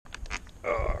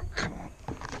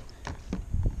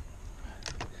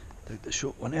take the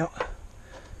short one out,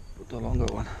 put the longer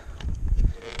one,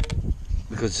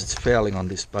 because it's fouling on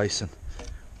this basin.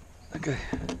 Okay,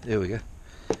 there we go.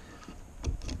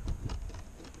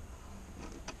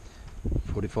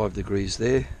 45 degrees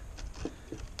there.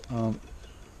 Where's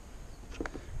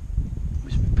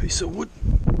my piece of wood?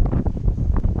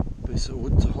 Piece of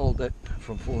wood to hold that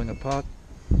from falling apart.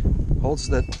 Holds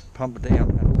that pump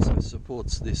down and also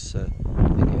supports this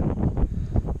thing here.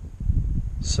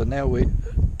 So now we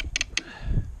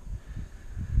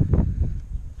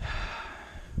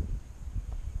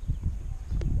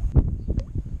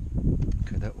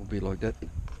that will be like that.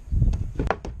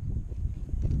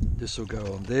 This will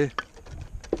go on there.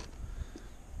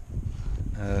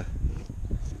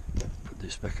 Put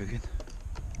this back again.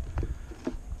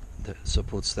 That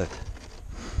supports that.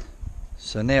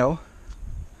 So now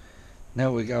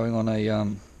we're going on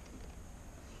a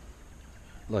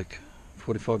like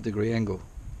 45-degree angle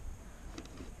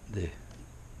there.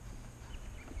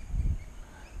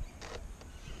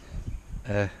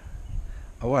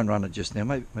 I won't run it just now.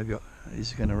 Maybe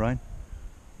is it going to rain?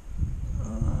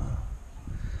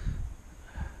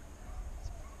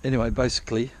 Anyway,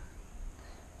 basically,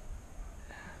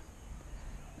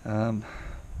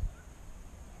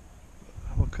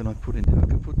 what can I put in there? I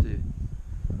can put the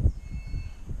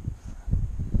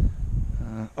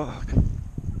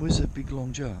where's that big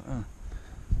long jar?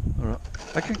 All right,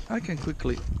 I can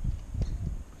quickly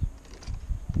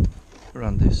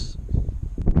run this.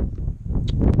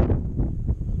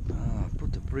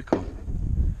 Put the brick on.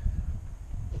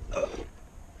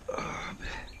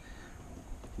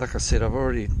 Like I said, I've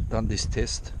already done this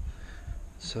test,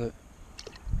 so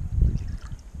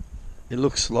it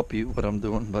looks sloppy what I'm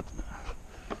doing, but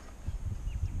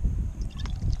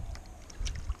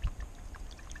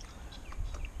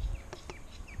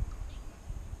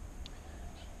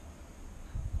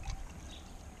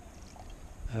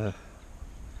I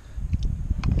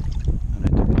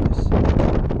need to get this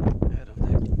out of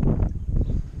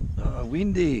there.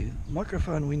 Windy,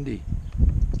 microphone windy.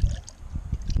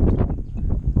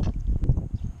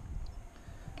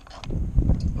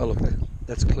 Oh look,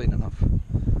 that's clean enough.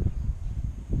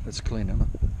 That's clean enough.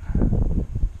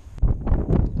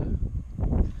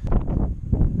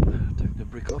 Take the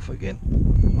brick off again.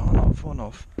 On, off, on,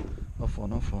 off. Off,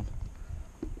 on, off, on.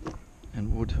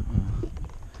 And wood.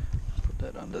 Put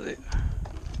that under there.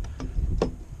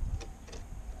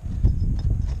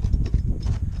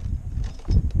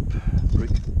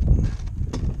 Brick.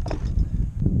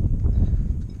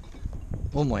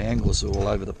 All my angles are all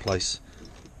over the place.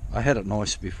 I had it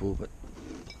nice before, but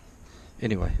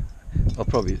anyway, I'll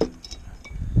probably.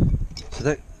 So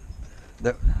that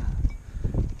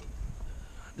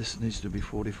this needs to be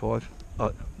 45. Oh,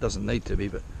 it doesn't need to be,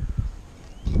 but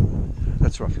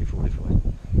that's roughly 45.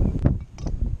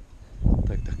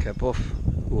 Take the cap off,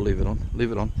 or leave it on.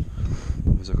 Leave it on,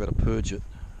 because I've got to purge it.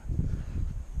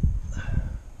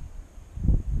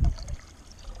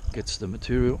 Gets the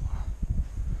material,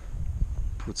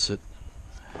 puts it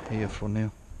here for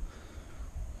now.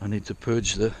 I need to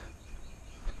purge the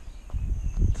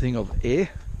thing of air.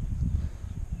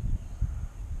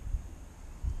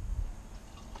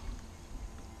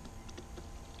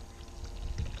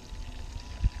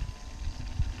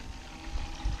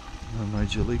 No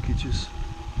major leakages.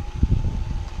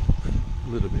 A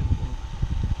little bit more.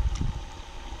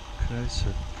 Okay, so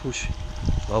push.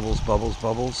 Bubbles, bubbles,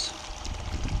 bubbles.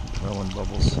 No one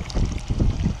bubbles.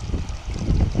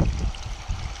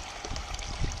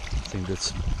 I think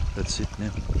that's it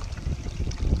now.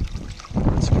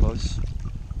 That's close.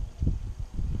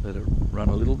 Let it run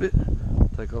a little bit.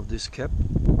 Take off this cap.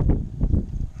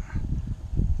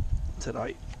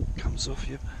 Today comes off.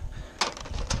 Yep.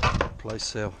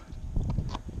 Place our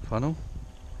funnel.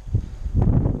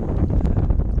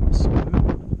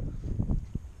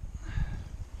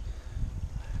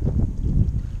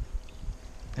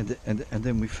 And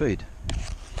then we feed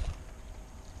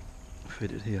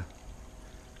it here.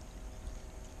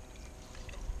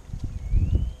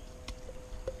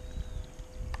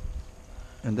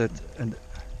 And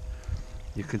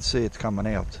you can see it coming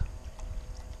out.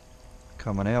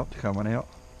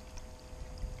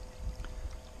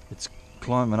 It's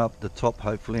climbing up the top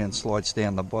hopefully and slides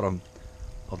down the bottom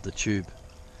of the tube.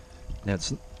 Now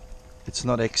it's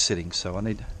not exiting, so I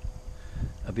need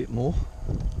a bit more.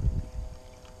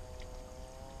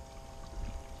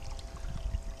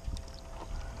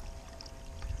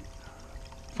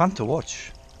 Fun to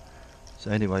watch. So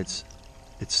anyway, it's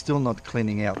still not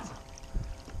cleaning out.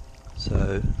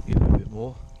 So give it a bit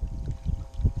more.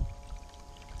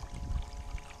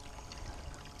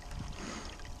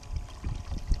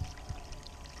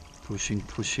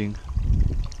 Pushing.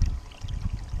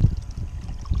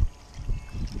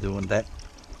 doing that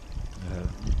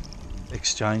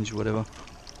exchange, whatever.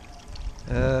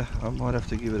 I might have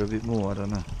to give it a bit more, I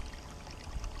don't know,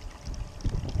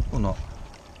 or not.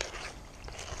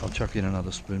 I'll chuck in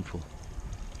another spoonful.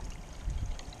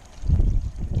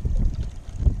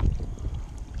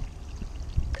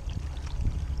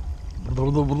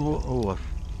 Oh, I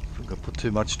think I put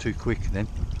too much too quick then.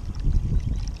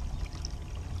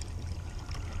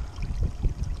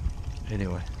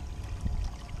 Anyway.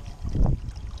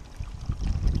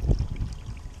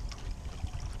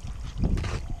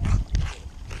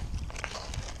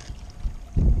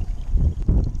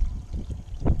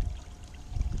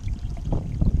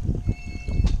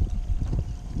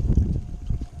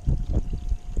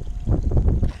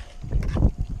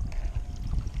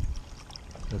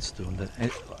 That's doing that.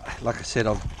 And like I said,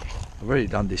 I've already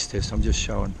done this test. I'm just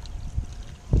showing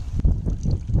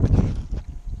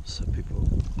so people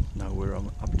know where I'm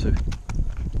up to.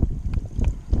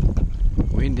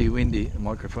 Windy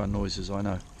microphone noises, I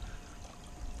know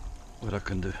what I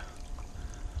can do.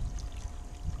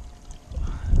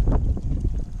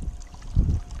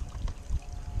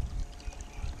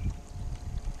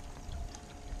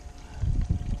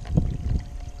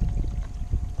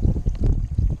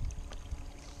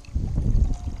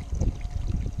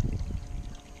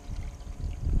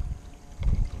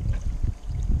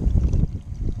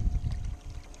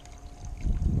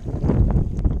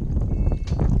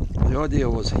 The idea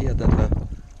was here that the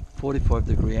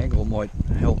 45-degree angle might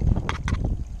help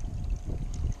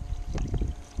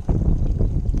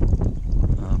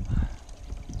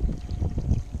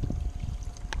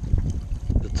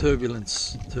the turbulating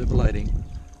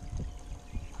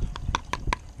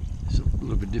is a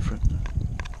little bit different.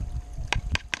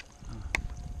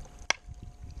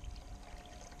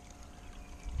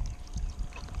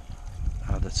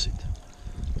 That's it.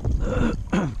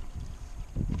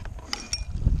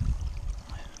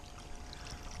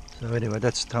 So anyway,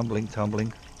 that's tumbling.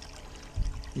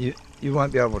 You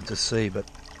won't be able to see, but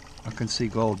I can see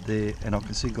gold there, and I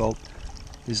can see gold.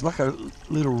 There's like a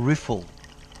little riffle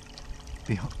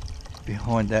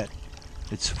behind that.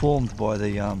 It's formed by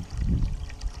the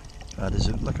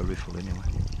there's like a riffle anyway.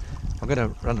 I'm going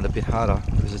to run it a bit harder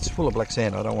because it's full of black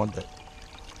sand. I don't want that,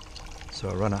 so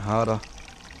I run it harder.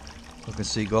 I can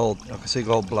see gold. I can see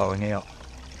gold blowing out.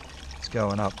 It's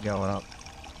going up.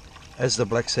 As the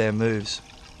black sand moves,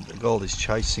 the gold is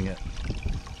chasing it.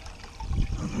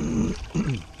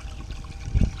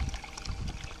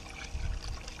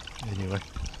 Anyway,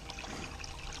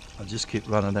 I'll just keep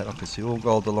running that. I can see all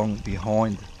gold along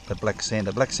behind the black sand.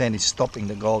 The black sand is stopping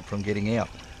the gold from getting out.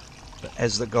 But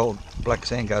as the black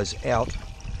sand goes out,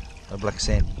 the black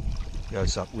sand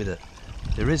goes up with it.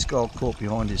 There is gold caught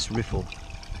behind this riffle.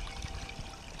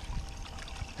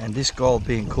 And this gold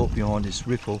being caught behind this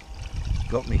riffle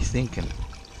got me thinking.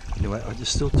 Anyway, there's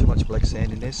still too much black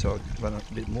sand in there, so I'll run it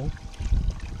a bit more.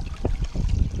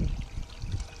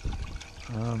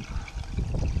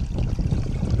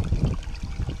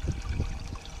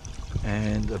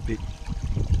 And a bit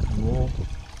more.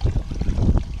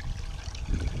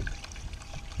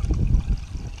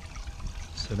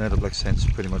 So now the black sand's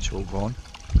pretty much all gone.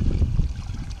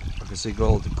 I can see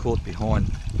gold caught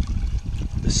behind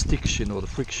the stiction or the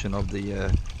friction of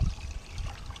the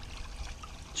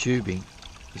tubing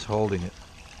is holding it.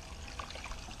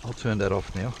 I'll turn that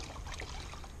off now.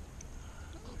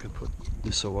 I can put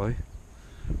this away.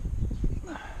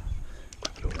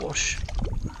 Bit of wash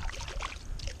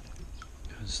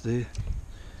goes there.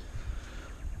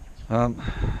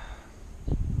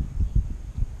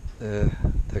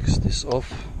 Takes this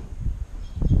off.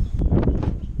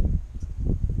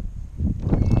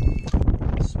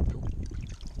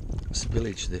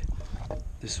 Spillage there.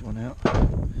 This one out.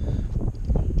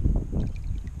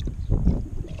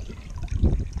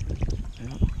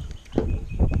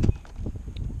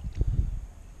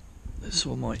 This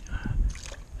all my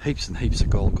heaps and heaps of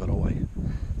gold got away.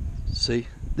 See,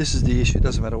 this is the issue. It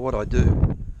doesn't matter what I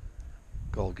do,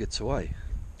 gold gets away.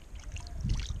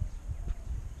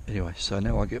 Anyway, so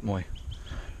now I get my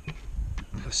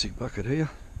plastic bucket here,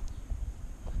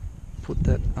 put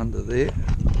that under there,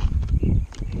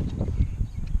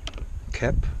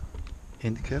 cap,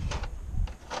 end cap,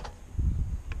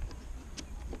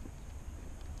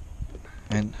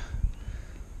 and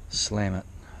slam it.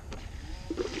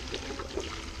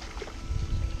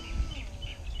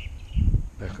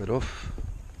 Back it off,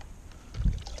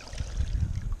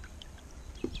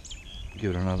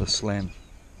 give it another slam.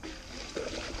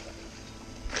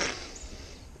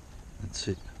 That's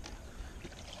it.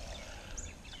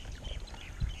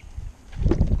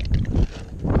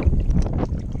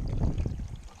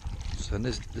 So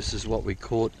and this is what we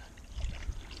caught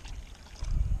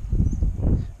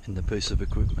in the piece of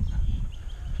equipment.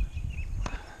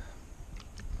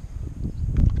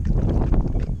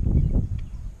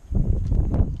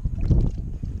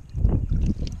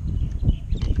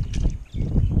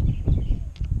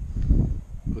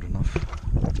 Good enough.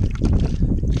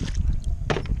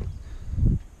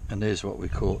 And there's what we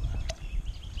caught.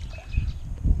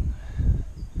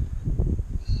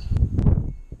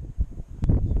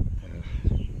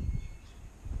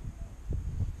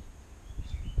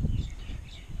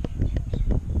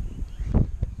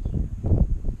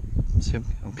 See,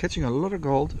 I'm catching a lot of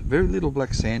gold, very little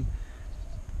black sand,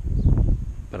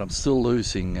 but I'm still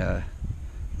losing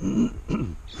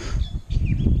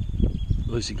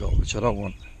losing gold, which I don't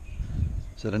want.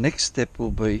 So the next step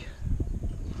will be,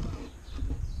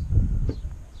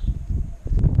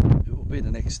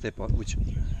 the next step, which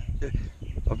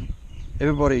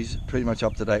everybody's pretty much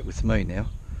up to date with me now.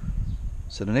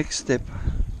 So the next step,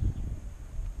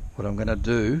 what I'm going to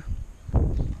do,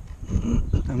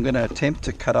 I'm going to attempt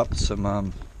to cut up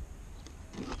some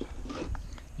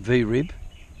V-rib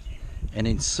and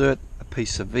insert a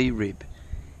piece of V-rib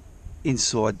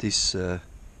inside this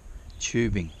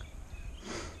tubing,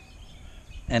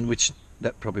 and which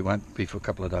that probably won't be for a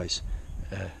couple of days.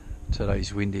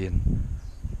 Today's windy and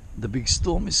the big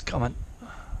storm is coming.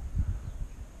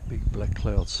 Big black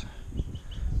clouds.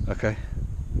 Okay.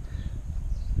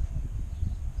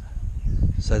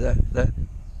 So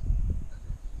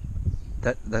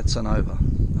that's an over.